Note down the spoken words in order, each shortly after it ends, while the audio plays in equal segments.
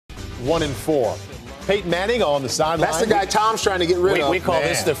1-4. Peyton Manning on the sideline. That's the guy Tom's trying to get rid of. We call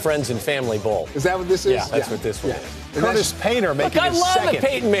this the Friends and Family Bowl. Is that what this is? Yeah, that's what this one is. Curtis Painter making his second. I love the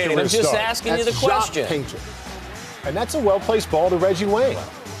Peyton Manning. I'm just asking you the question. Painter. And that's a well-placed ball to Reggie Wayne.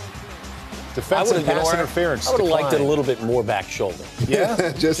 Defensive pass interference. I would have liked it a little bit more back shoulder.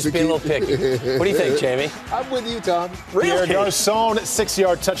 Yeah? just be a little picky. What do you think, Jamie? I'm with you, Tom. Pierre Garçon,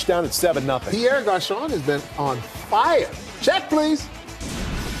 6-yard touchdown at 7-0. Pierre Garçon has been on fire. Check, please.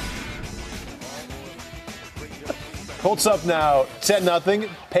 Colts up now, 10-0.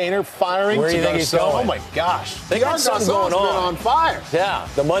 Painter firing. Where do you think he's going? Oh my gosh! They got something going on fire. Yeah,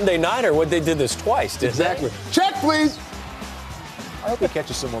 the Monday Nighter. What they did this twice, didn't exactly. they? Check, please. I hope he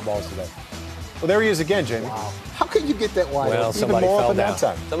catches some more balls today. Well, there he is again, Jamie. Wow. How could you get that wide? Well, somebody fell down.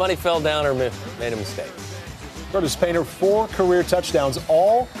 Somebody fell down or made a mistake. Curtis Painter, 4 career touchdowns,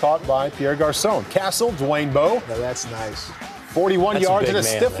 all caught by Pierre Garçon. Castle, Dwayne Bowe. Now that's nice. 41 yards and a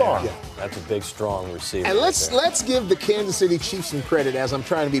stiff arm. Yeah. That's a big, strong receiver. And let's give the Kansas City Chiefs some credit, as I'm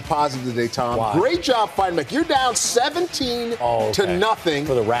trying to be positive today, Tom. Why? Great job fighting back. You're down 17 to nothing.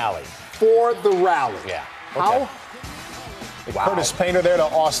 For the rally. For the rally. Yeah. How? Wow. Curtis Painter there to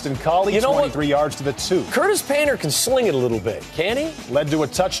Austin Collie, 23 yards to the 2. Curtis Painter can sling it a little bit, can he? Led to a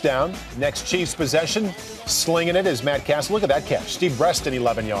touchdown. Next Chiefs possession, slinging it is Matt Castle. Look at that catch. Steve Breston,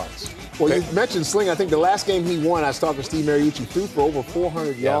 11 yards. Well, you mentioned sling. I think the last game he won, I was talking to Steve Mariucci, threw for over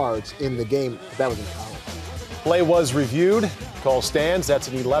 400 yards in the game. That was in college. Play was reviewed. Call stands. That's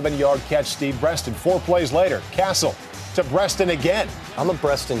an 11-yard catch, Steve Breston. 4 plays later, Castle to Breston again. I'm a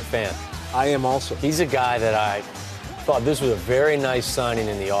Breston fan. I am also. He's a guy that I thought this was a very nice signing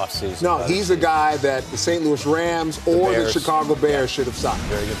in the offseason. No, he's a guy that the St. Louis Rams or the Chicago Bears should have signed.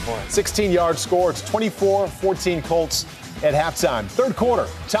 Very good point. 16-yard score. It's 24-14 Colts at halftime. Third quarter,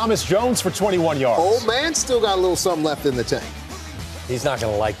 Thomas Jones for 21 yards. Old man still got a little something left in the tank. He's not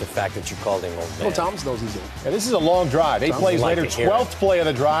going to like the fact that you called him old man. Well, Thomas knows he's in. Yeah, this is a long drive. 8 plays later, 12th play of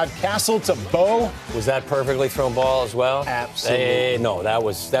the drive. Castle to Bowe. Was that perfectly thrown ball as well? Absolutely. No, that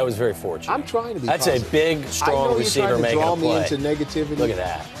was very fortunate. I'm trying to be That's positive. a big, strong receiver making a play. I know you're trying to draw me into negativity. Look at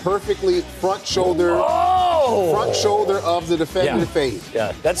that. Perfectly front shoulder. Oh! Front shoulder of the defender fade.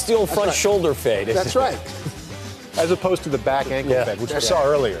 Yeah, that's the old front shoulder fade. That's right. As opposed to the back ankle fade, which we saw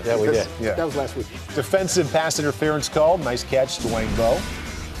earlier. Yeah, we did. Yeah. That was last week. Defensive pass interference called. Nice catch, Dwayne Bowe.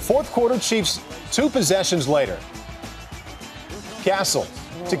 Fourth quarter, Chiefs 2 possessions later. Castle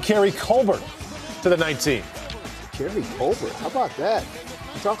to Kerry Colbert to the 19. Kerry Colbert, how about that?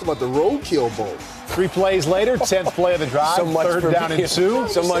 We talked about the roadkill bowl. 3 plays later, 10th play of the drive. So much third down and 2.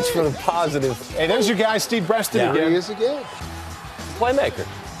 So much for the positive. Hey, there's your guy, Steve Breston again. There he is again. Playmaker.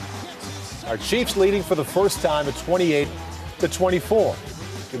 Our Chiefs leading for the first time at 28-24.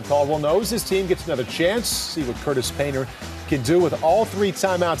 Jim Caldwell knows his team gets another chance. See what Curtis Painter can do with all 3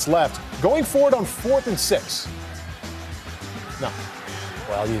 timeouts left. Going forward on 4th and 6. No.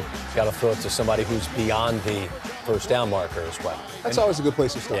 Well, you got to throw it to somebody who's beyond the first down marker as well. That's always a good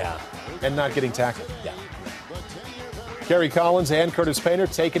place to start. Yeah. And not getting tackled. Yeah. Kerry Collins and Curtis Painter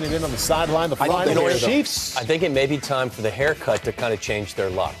taking it in on the sideline. The flying Chiefs. I think it may be time for the haircut to kind of change their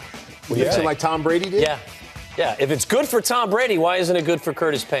luck. You think like Tom Brady did? Yeah. Yeah. If it's good for Tom Brady, why isn't it good for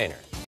Curtis Painter?